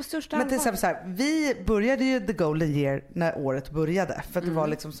sitt liv på största allvar. Men till allvar. exempel så här, vi började ju the golden year när året började, för att det var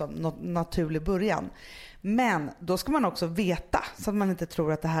liksom som något naturlig början. Men då ska man också veta, så att man inte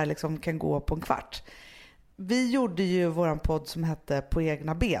tror att det här liksom kan gå på en kvart. Vi gjorde ju våran podd som hette På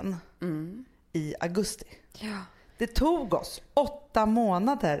egna ben i augusti. Ja. Det tog oss 8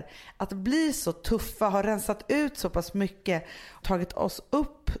 månader att bli så tuffa, ha rensat ut så pass mycket, tagit oss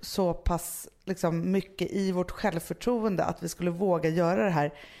upp så pass liksom mycket i vårt självförtroende att vi skulle våga göra det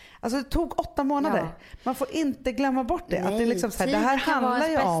här. Alltså det tog 8 månader. Ja. Man får inte glömma bort det. Nej, att det, liksom så här, det här handlar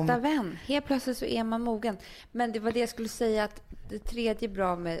ju om... bästa vän. Helt plötsligt så är man mogen. Men det var det jag skulle säga, att det tredje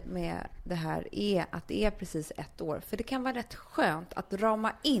bra med det här är att det är precis 1 år. För det kan vara rätt skönt att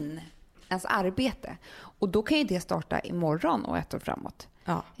rama in ens arbete. Och då kan ju det starta imorgon och 1 år framåt.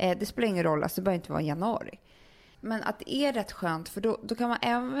 Ja. Det spelar ingen roll, alltså det behöver inte vara i januari. Men att det är rätt skönt, för då kan man,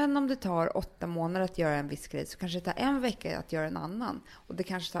 även om det tar 8 månader att göra en viss grej, så kanske det tar 1 vecka att göra en annan. Och det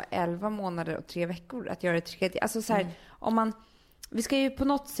kanske tar 11 månader och 3 veckor att göra det tredje. Alltså så här, om man... Vi ska ju på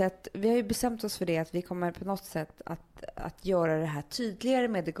något sätt, vi har ju bestämt oss för det, att vi kommer på något sätt att göra det här tydligare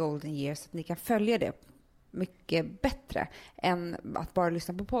med the golden year, så att ni kan följa det mycket bättre än att bara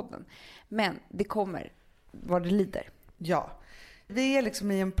lyssna på podden. Men det kommer vad det lider. Ja. Vi är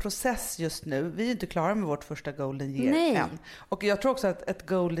liksom i en process just nu. Vi är inte klara med vårt första golden year än. Och jag tror också att ett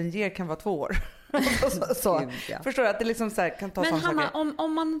golden year kan vara 2 år. så. Gud, ja. Förstår du att det liksom så här kan ta sådana saker? Men Hanna,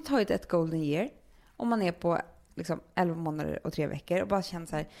 om man har tagit ett golden year, om man är på liksom 11 månader och 3 veckor och bara känner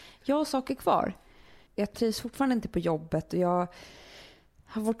så här, jag har saker kvar. Jag trivs fortfarande inte på jobbet och jag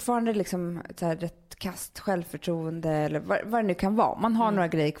har fortfarande liksom så här rätt kast självförtroende eller vad det nu kan vara. Man har några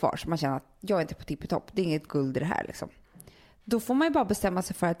grejer kvar som man känner att jag är inte på tippitopp. Det är inget guld i det här liksom. Då får man ju bara bestämma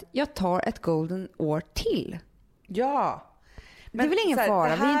sig för att jag tar ett golden år till. Ja. Men det är väl ingen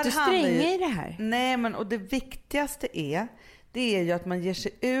fara, vi är inte stränga i det här. Nej, men och det viktigaste det är ju att man ger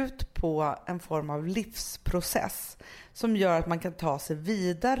sig ut på en form av livsprocess som gör att man kan ta sig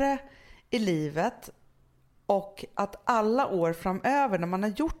vidare i livet, och att alla år framöver när man har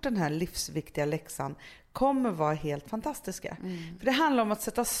gjort den här livsviktiga läxan kommer vara helt fantastiska. För det handlar om att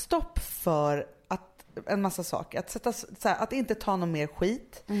sätta stopp för en massa saker. Att inte ta någon mer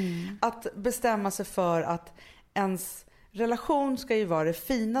skit. Att bestämma sig för att ens relation ska ju vara det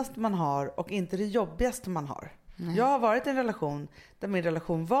finaste man har och inte det jobbigaste man har. Jag har varit i en relation där min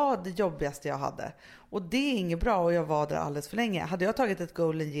relation var det jobbigaste jag hade. Och det är inget bra, och jag var där alldeles för länge. Hade jag tagit ett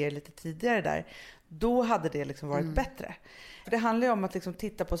golden year lite tidigare där, då hade det liksom varit bättre. För det handlar ju om att liksom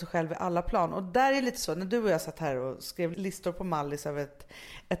titta på sig själv i alla plan. Och där är det lite så, när du och jag satt här och skrev listor på Mallis över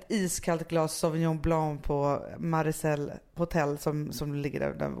ett iskallt glas Sauvignon Blanc på Maricel Hotel som ligger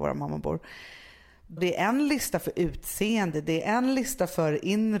där våra mamma bor. Det är en lista för utseende, det är en lista för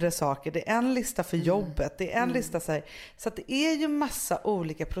inre saker, det är en lista för jobbet, det är en lista så att det är ju massa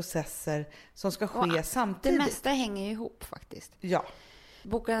olika processer som ska ske samtidigt. Det mesta hänger ju ihop faktiskt. Ja.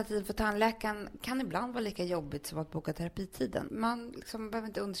 Boka tid för tandläkaren kan ibland vara lika jobbigt som att boka terapitiden. Man liksom behöver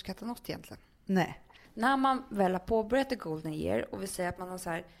inte underskatta något egentligen. Nej. När man väl har påbörjat the golden year och vi säger att man har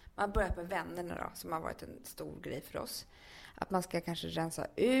man har börjat med vännerna då, som har varit en stor grej för oss. Att man ska kanske rensa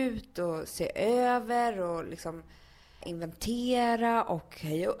ut och se över och liksom inventera och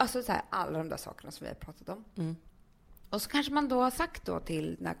alltså så här, alla de där sakerna som vi har pratat om. Och så kanske man då har sagt då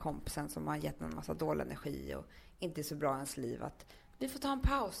till den här kompisen som har gett en massa dålig energi och inte är så bra i ens liv att vi får ta en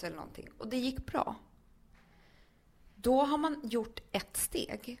paus eller någonting. Och det gick bra. Då har man gjort ett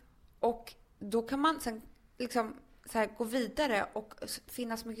steg. Och då kan man sen liksom så här gå vidare och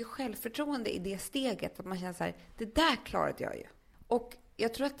finna så mycket självförtroende i det steget att man känner så här, det där klarade jag ju. Och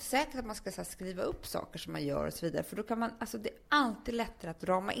jag tror att det är säkert att man ska så här, skriva upp saker som man gör och så vidare. För då kan man, alltså det är alltid lättare att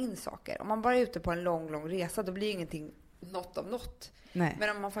rama in saker. Om man bara är ute på en lång resa, då blir ju ingenting något av något. Nej.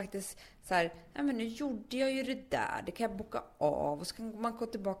 Men om man faktiskt så här, nej men nu gjorde jag ju det där, det kan jag boka av och så kan man gå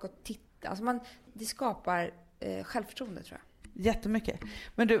tillbaka och titta. Alltså det skapar självförtroende, tror jag. Jättemycket.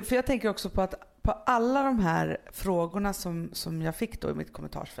 Men du, för jag tänker också på att på alla de här frågorna som jag fick då i mitt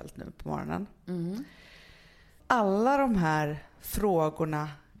kommentarsfält nu på morgonen. Alla de här frågorna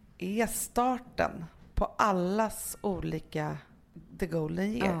är starten på allas olika the golden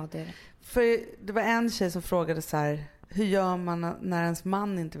year. Ja, det är det. För det var en tjej som frågade så här, hur gör man när ens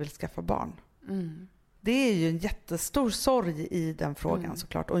man inte vill skaffa barn? Det är ju en jättestor sorg i den frågan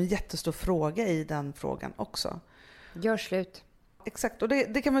såklart. Och en jättestor fråga i den frågan också. Gör slut. Exakt, och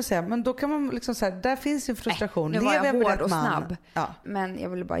det kan man säga. Men då kan man liksom så här, där finns ju en frustration. Nu var jag hård och snabb. Ja. Men jag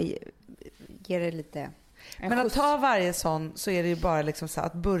ville bara ge det lite... Men att ta varje sån så är det ju bara liksom så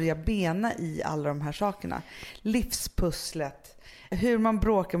att börja bena i alla de här sakerna. Livspusslet, hur man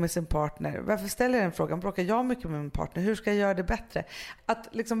bråkar med sin partner. Varför ställer jag den frågan? Bråkar jag mycket med min partner? Hur ska jag göra det bättre? Att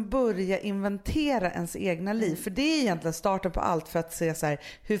liksom börja inventera ens egna liv. För det är egentligen starten på allt för att se så här,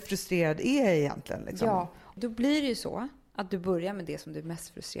 hur frustrerad är jag egentligen? Liksom. Ja, då blir det ju så att du börjar med det som du är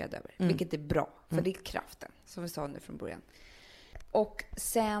mest frustrerad över. Vilket är bra, för det är kraften, som vi sa nu från början. Och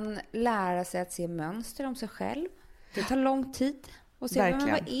sen lära sig att se mönster om sig själv. Det tar lång tid. Och se, men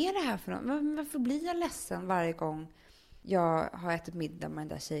vad är det här för något? Varför blir jag ledsen varje gång jag har ätit middag med den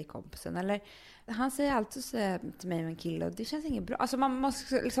där tjejkompisen? Eller han säger alltid så till mig med en kille och det känns inget bra. Alltså man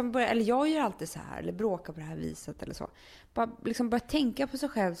måste liksom börja, eller jag gör alltid så här, eller bråkar på det här viset eller så. Bara liksom börja tänka på sig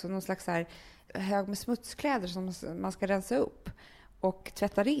själv som någon slags så här hög med smutskläder som man ska rensa upp. Och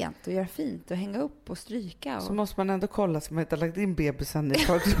tvätta rent och göra fint och hänga upp och stryka. Och... Så måste man ändå kolla så man inte har lagt in bebisen i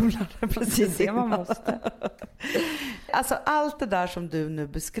torktumlaren. Precis, det man måste. Alltså allt det där som du nu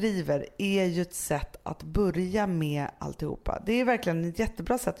beskriver är ju ett sätt att börja med alltihopa. Det är verkligen ett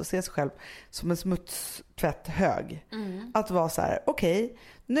jättebra sätt att se sig själv som en smutstvätthög. Att vara så här, okej,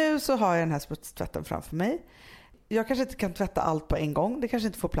 nu så har jag den här smutstvätten framför mig. Jag kanske inte kan tvätta allt på en gång. Det kanske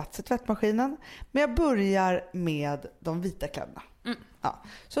inte får plats i tvättmaskinen. Men jag börjar med de vita kläderna. Ja.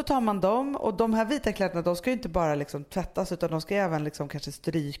 Så tar man dem, och de här vita kläderna, de ska ju inte bara liksom tvättas, utan de ska även liksom kanske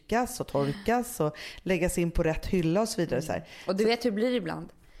strykas och torkas och läggas in på rätt hylla och så vidare. Så här. Och du vet hur det blir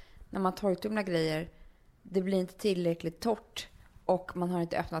ibland när man torktumlar grejer. Det blir inte tillräckligt torrt och man har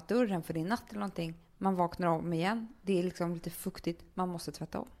inte öppnat dörren för det är natt eller någonting. Man vaknar om igen. Det är liksom lite fuktigt. Man måste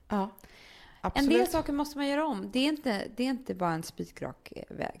tvätta om. Ja. Absolut. En del saker måste man göra om. Det är inte bara en spikrak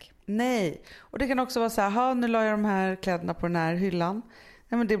väg. Nej, och det kan också vara så här, nu la jag de här kläderna på den här hyllan.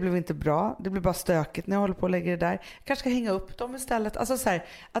 Nej, men det blev inte bra. Det blir bara stökigt när jag håller på och lägger det där. Jag kanske ska hänga upp dem istället. Alltså så här,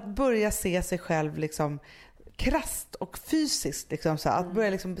 att börja se sig själv liksom krasst och fysiskt. Liksom så här, att börja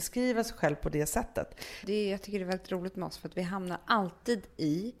liksom beskriva sig själv på det sättet. Jag tycker det är väldigt roligt med oss, för att vi hamnar alltid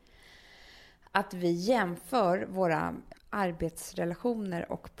i att vi jämför våra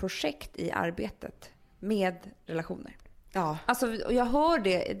arbetsrelationer och projekt i arbetet med relationer. Ja. Alltså, jag hör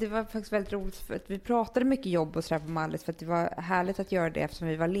det var faktiskt väldigt roligt, för att vi pratade mycket jobb och sådär på Mallis, för att det var härligt att göra det eftersom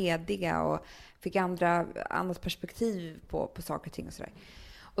vi var lediga och fick annat perspektiv på saker och ting och sådär.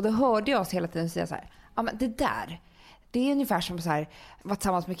 Och då hörde jag oss hela tiden säga så här, ja men det är ungefär som så här, vara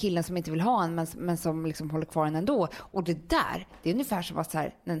tillsammans med killen som inte vill ha en men som liksom håller kvar en ändå. Och det är ungefär som att så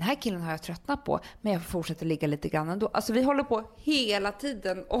här, den här killen har jag tröttnat på, men jag fortsätter ligga lite grann ändå. Alltså vi håller på hela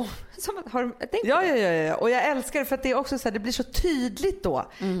tiden och som att, har du tänkt Ja, och jag älskar det för att det är också så här, det blir så tydligt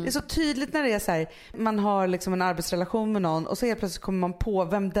då. Det är så tydligt när det är så här, man har liksom en arbetsrelation med någon och så helt plötsligt kommer man på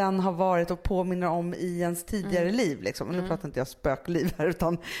vem den har varit och påminner om i ens tidigare liv liksom. Och nu pratar inte jag spökliv här,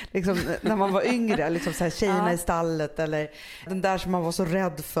 utan liksom när man var yngre, liksom så här, tjejerna i stallet eller den där som man var så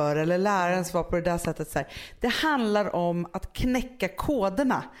rädd för, eller läraren som var på det där sättet. Så här. Det handlar om att knäcka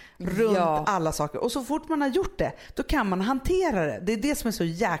koderna runt alla saker. Och så fort man har gjort det, då kan man hantera det. Det är det som är så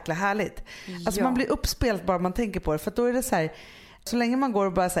jäkla härligt. Alltså man blir uppspelt bara man tänker på det. För då är det så här, så länge man går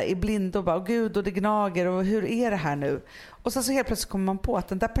och bara så här, är blind och bara, gud, och det gnager och hur är det här nu? Och så helt plötsligt kommer man på att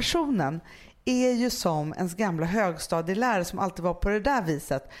den där personen är ju som ens gamla högstadielärare som alltid var på det där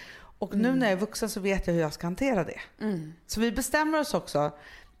viset. Och nu när jag är vuxen så vet jag hur jag ska hantera det. Så vi bestämmer oss också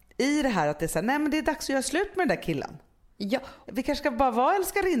i det här att det är så här, nej men det är dags att göra slut med den där killen. Ja. Vi kanske ska bara vara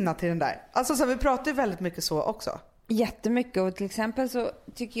älskarinna till den där. Alltså så vi pratar ju väldigt mycket så också. Jättemycket, och till exempel så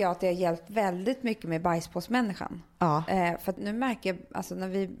tycker jag att det har hjälpt väldigt mycket med bajspåsmänniskan. Ja. För att nu märker jag, alltså när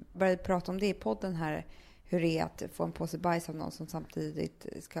vi började prata om det i podden här, hur det är att få en påse bajs av någon som samtidigt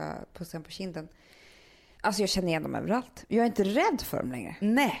ska pussa en på kinden. Alltså jag känner igen dem överallt. Jag är inte rädd för dem längre.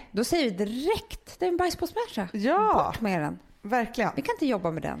 Nej. Då säger vi direkt, det är en bajspåsmänniska. Ja. Bort med den. Verkligen. Vi kan inte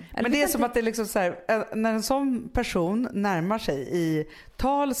jobba med den. Men det är som att det är liksom så här, när en sån person närmar sig i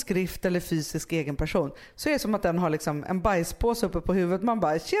tal, skrift eller fysisk egen person, så är det som att den har liksom en bajspåse uppe på huvudet. Man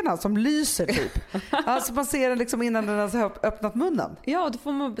bara, tjena, som lyser typ. Alltså man ser den liksom innan den har öppnat munnen. Ja, då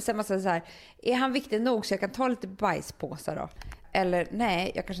får man bestämma sig så här, är han viktig nog så jag kan ta lite bajspåsar då? Eller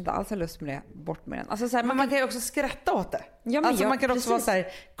nej, jag kanske inte alls har lust med det, bort med den. Alltså, så här, men man kan ju också skratta åt det. Ja, men alltså man kan också vara så här,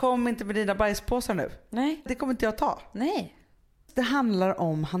 kom inte med dina bajspåsar nu. Nej. Det kommer inte jag ta. Nej. Det handlar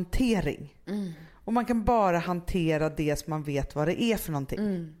om hantering. Och man kan bara hantera det som man vet vad det är för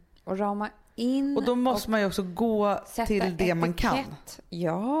någonting. Och in. Och då måste man ju också gå till det man kan.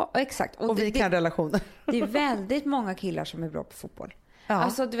 Ja, exakt. Och vi kan relationer. Det är väldigt många killar som är bra på fotboll. Ja.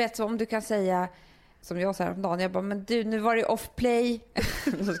 Alltså du vet, så om du kan säga, som jag sa häromdagen, jag bara, men du, nu var det off-play.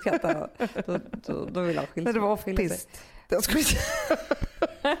 Så skrattar jag. Då vill jag skilja sig. Det var off-pist. Jag skulle säga.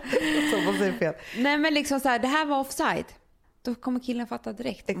 Så man säger fel. Nej, men liksom så här, det här var offside. Då kommer killen fatta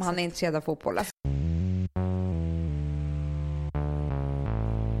direkt om han är intresserad av fotboll.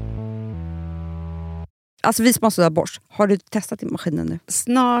 Alltså vi som har sådär borst, har du testat i maskinen nu?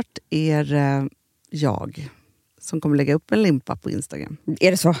 Snart är jag som kommer lägga upp en limpa på Instagram.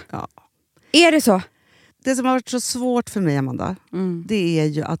 Är det så? Ja. Är det så? Det som har varit så svårt för mig, Amanda, det är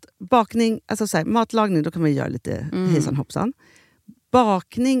ju att bakning, alltså så här, matlagning, då kan man göra lite hejsan hoppsan.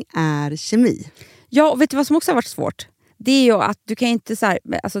 Bakning är kemi. Ja, och vet du vad som också har varit svårt? Det är ju att du kan inte så här,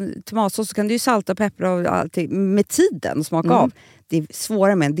 alltså tomatsås så kan du ju salta och peppra och allting med tiden och smaka av. Det är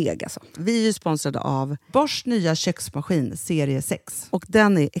svårare med en deg alltså. Vi är ju sponsrade av Boschs nya köksmaskin serie 6. Och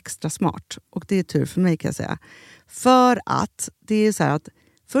den är extra smart. Och det är tur för mig kan jag säga. För att det är så här att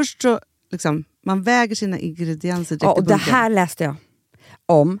först så liksom, man väger sina ingredienser direkt i bunken. Och det här läste jag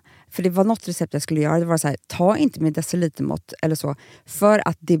om. För det var något recept jag skulle göra. Det var så här, ta inte med decilitermått eller så. För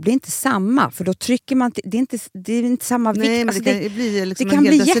att det blir inte samma. För då trycker man... Det är inte samma vikt. Nej, men alltså det kan bli liksom det kan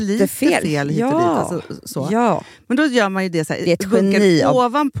en hel bli deciliter fel hit och dit. Alltså, så. Ja. Men då gör man ju det så här. Det är ett geni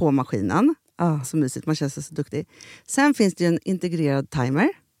ovanpå maskinen. Så mysigt, man känns så duktig. Sen finns det ju en integrerad timer.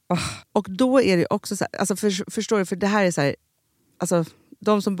 Och då är det också så här... Alltså förstår du? För det här är så här... Alltså,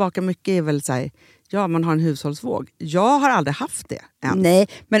 de som bakar mycket är väl så här... Ja, man har en hushållsvåg. Jag har aldrig haft det än. Nej,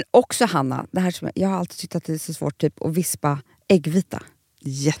 men också Hanna, det här som jag har alltid tyckt att det är så svårt typ att vispa äggvita.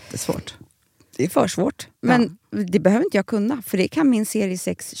 Jättesvårt. Det är för svårt. Men det behöver inte jag kunna, för det kan min serie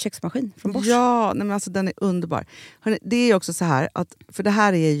 6 köksmaskin från Bosch. Ja, nej men alltså den är underbar. Hörrni, det är också så här, att, för det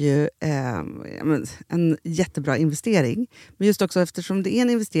här är ju en jättebra investering. Men just också eftersom det är en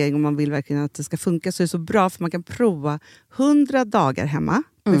investering och man vill verkligen att det ska funka, så är det så bra för man kan prova 100 dagar hemma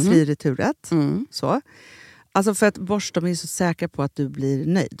med fri returrätt. Så. Alltså för att Bosch, de är så säkra på att du blir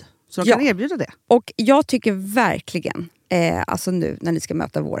nöjd. Så de kan erbjuda det. Och jag tycker verkligen, alltså nu när ni ska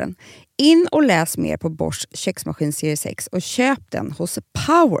möta våren, in och läs mer på Bosch köksmaskin serie 6 och köp den hos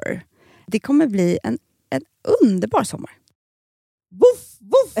Power. Det kommer bli en underbar sommar. Woof,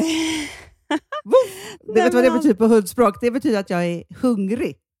 woof. Woof. Det vet vad det betyder på hundspråk. Det betyder att jag är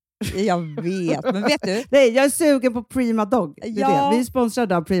hungrig. Jag vet, men vet du? Nej, jag är sugen på Prima Dog. Ja, vi är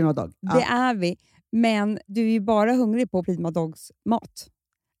sponsrade av Prima Dog. Det är vi. Men du är ju bara hungrig på Prima Dogs mat.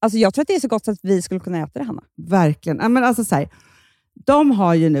 Alltså jag tror att det är så gott så att vi skulle kunna äta det, Hanna. Verkligen. Ja, men alltså så här, de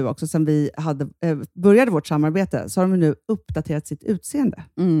har ju nu också, sen vi började vårt samarbete, så har de nu uppdaterat sitt utseende.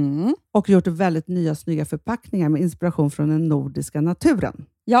 Och gjort väldigt nya snygga förpackningar med inspiration från den nordiska naturen.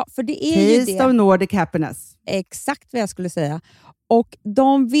 Ja, för det är ju det. Taste of Nordic happiness. Exakt vad jag skulle säga. Och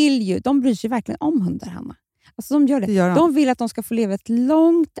de bryr sig verkligen om hundar, Hanna. Alltså de gör det. Gör de. De vill att de ska få leva ett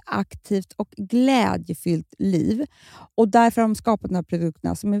långt, aktivt och glädjefyllt liv. Och därför har de skapat de här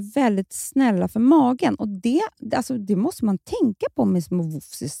produkterna som är väldigt snälla för magen. Och det måste man tänka på med små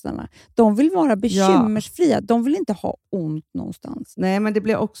woofsystrarna. De vill vara bekymmersfria. Ja. De vill inte ha ont någonstans. Nej, men det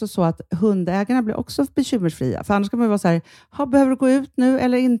blir också så att hundägarna blir också bekymmersfria. För annars kan man ju vara så här, behöver du gå ut nu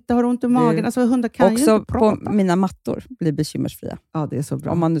eller inte? Har du ont i magen? Alltså hundar kan också ju inte prata. Också på mina mattor blir bekymmersfria. Ja, det är så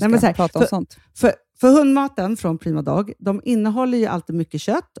bra. Om man nu ska prata om sånt. För hundmaten från Prima Dog, de innehåller ju alltid mycket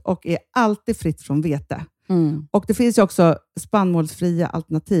kött och är alltid fritt från vete. Och det finns ju också spannmålsfria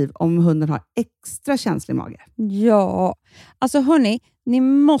alternativ om hunden har extra känslig mage. Ja, alltså hörni,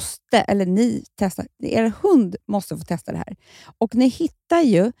 ni testar. Er hund måste få testa det här. Och ni hittar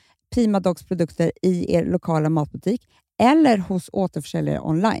ju Prima Dogs produkter i er lokala matbutik eller hos återförsäljare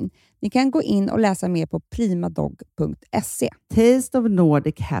online. Ni kan gå in och läsa mer på primadog.se. Taste of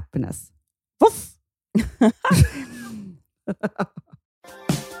Nordic happiness. Voff!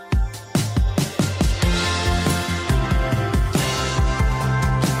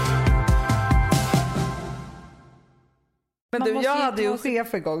 Men du, jag hade ju en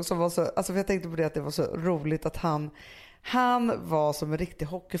chef en gång som var så, alltså för jag tänkte på det att det var så roligt att han var som en riktig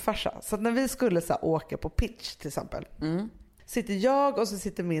hockeyfarsa. Så att när vi skulle så här, åka på pitch till exempel, sitter jag och så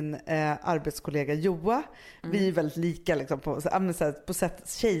sitter min arbetskollega Joa. Vi är väldigt lika liksom, på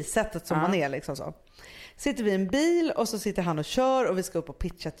tjejsättet som man är liksom så. Sitter vi i en bil och så sitter han och kör och vi ska upp och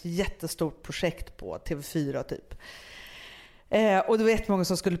pitcha ett jättestort projekt på TV4 typ. Och det var jättemånga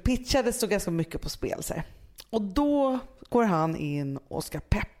som skulle pitcha, det stod ganska mycket på spel så här. Och då går han in och ska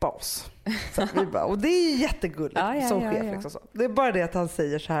peppa oss. Så vi bara, och det är ju jättegulligt som chef. Liksom så. Det är bara det att han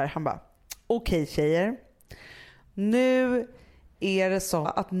säger så här, han bara, okej tjejer, nu är det så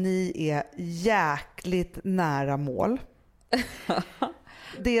att ni är jäkligt nära mål.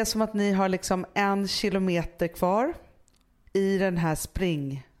 Det är som att ni har liksom 1 kilometer kvar i den här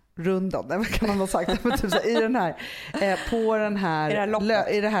springrundan. Vad kan man ha sagt? I den här, på den här,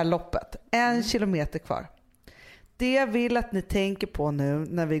 i det här loppet. 1 kilometer kvar. Det jag vill att ni tänker på nu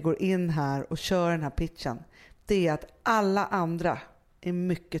när vi går in här och kör den här pitchen, det är att alla andra är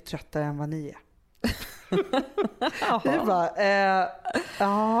mycket tröttare än vad ni är. Det är bara,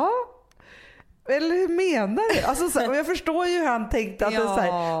 ja. Eller hur menar du? Alltså, så, och jag förstår ju hur han tänkte att det är så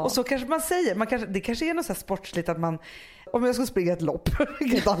här, och så kanske man säger, det kanske är något så här sportsligt att man, om jag skulle springa ett lopp,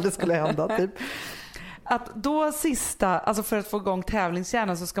 vilket aldrig skulle hända typ, att då sista, alltså för att få igång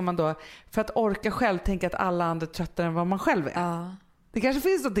tävlingshjärnan så ska man då, för att orka själv, tänka att alla andra är tröttare än vad man själv är. Ja. Det kanske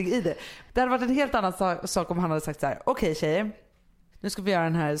finns någonting i det. Det hade varit en helt annan sak om han hade sagt så här: okej tjejer, nu ska vi göra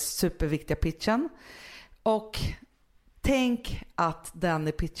den här superviktiga pitchen. Och tänk att den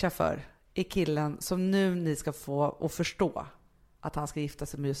ni pitchar för är killen som nu ni ska få att förstå att han ska gifta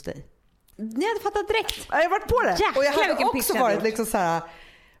sig med just dig. Ni hade fattat direkt. Jag har varit på det. Och jag hade också varit liksom så här,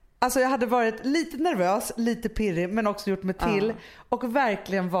 alltså jag hade varit lite nervös, lite pirrig, men också gjort mig till och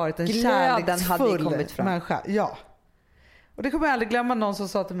verkligen varit en kärleksfull människa. Ja. Och det kommer jag aldrig glömma, någon som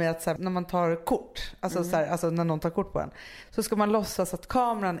sa till mig att så här, när man tar kort, alltså, så här, alltså när någon tar kort på en, så ska man låtsas att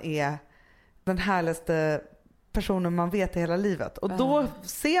kameran är den härligaste personen man vet i hela livet. Och då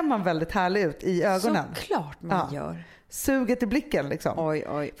ser man väldigt härlig ut i ögonen. Såklart man gör. Suget i blicken liksom.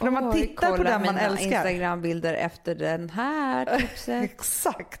 Oj. För när man tittar på den man älskar. Instagram-bilder efter den här tipset.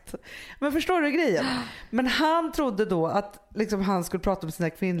 Exakt. Men förstår du grejen? Men han trodde då att liksom, han skulle prata med sina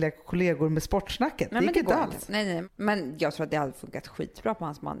kvinnliga kollegor med sportsnacket. Nej, det gick inte alls. Nej. Men jag tror att det hade funkat skitbra på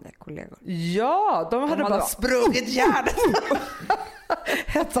hans manliga kollegor. Ja, de hade bara sprungit hjärnet.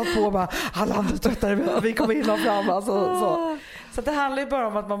 Hetsat på bara, alla andra tröttare, vi kommer hinna fram. Alltså, så det handlar ju bara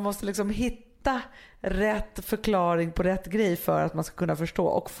om att man måste liksom hitta rätt förklaring på rätt grej för att man ska kunna förstå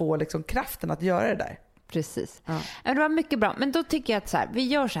och få liksom kraften att göra det där. Precis. Ja. Det var mycket bra. Men då tycker jag att så här, vi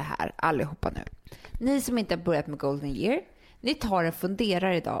gör så här allihopa nu. Ni som inte har börjat med Golden Year, ni tar en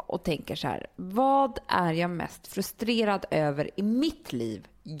funderare idag och tänker så här: vad är jag mest frustrerad över i mitt liv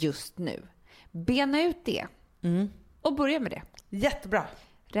just nu? Bena ut det. Och börja med det. Jättebra.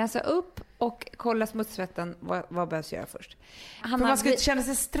 Rensa upp och kolla smutsvätten. Vad behövs göra först? För man ska inte känna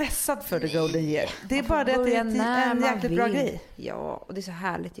sig stressad för the Golden Year. Det är bara det att det är en jäkligt bra grej. Ja, och det är så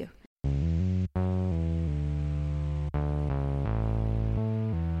härligt ju.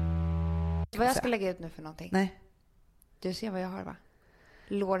 Vad jag ska lägga ut nu för någonting? Nej. Du ser vad jag har, va?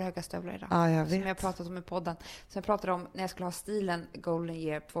 Lårhöga stövlar idag. Ja, jag vet. Som jag pratat om i podden. Som jag pratade om när jag skulle ha stilen Golden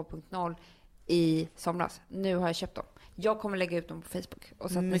Year 2.0 i somras. Nu har jag köpt dem. Jag kommer lägga ut dem på Facebook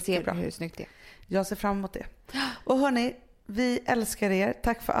och så att ni ser hur snyggt det är. Jag ser fram emot det. Och hörni, vi älskar er.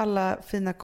 Tack för alla fina